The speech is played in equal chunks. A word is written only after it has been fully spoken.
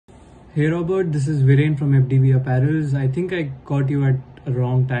Hey Robert, this is Viren from FDB Apparels. I think I caught you at a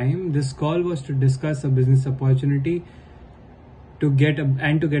wrong time. This call was to discuss a business opportunity to get a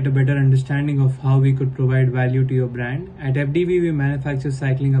better understanding of how we could provide value to your brand. At FDB, we manufacture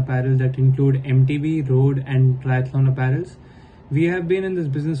cycling apparel that include MTB, road, and triathlon apparels. We have been in this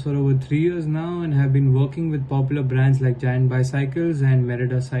business for over 3 years now and have been working with popular brands like Giant Bicycles and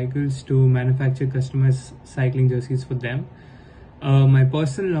Merida Cycles to manufacture customized cycling jerseys for them. My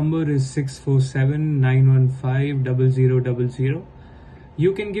personal number is 647-915-0000.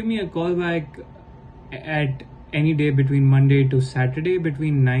 You can give me a call back at any day between Monday to Saturday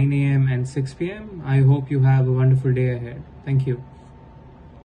between 9 a.m. and 6 p.m. I hope you have a wonderful day ahead. Thank you.